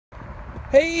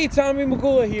Hey, Tommy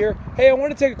Mikula here. Hey, I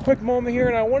want to take a quick moment here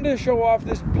and I wanted to show off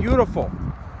this beautiful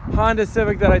Honda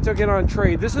Civic that I took in on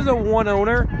trade. This is a one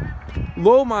owner,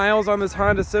 low miles on this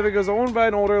Honda Civic. It was owned by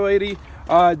an older lady.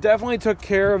 Definitely took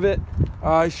care of it.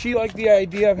 She liked the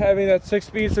idea of having that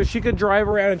 6-speed so she could drive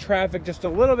around in traffic just a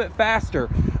little bit faster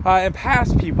and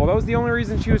pass people. That was the only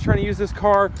reason she was trying to use this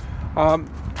car. Owned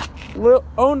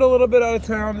a little bit out of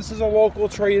town. This is a local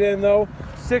trade-in though.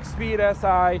 6-speed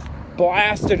SI.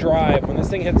 Blast to drive. When this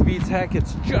thing hits VTEC,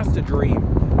 it's just a dream.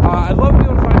 I'd love to be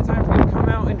able to find a time for you to come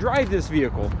out and drive this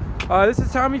vehicle. This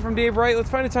is Tommy from Dave Wright. Let's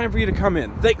find a time for you to come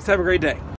in. Thanks. Have a great day.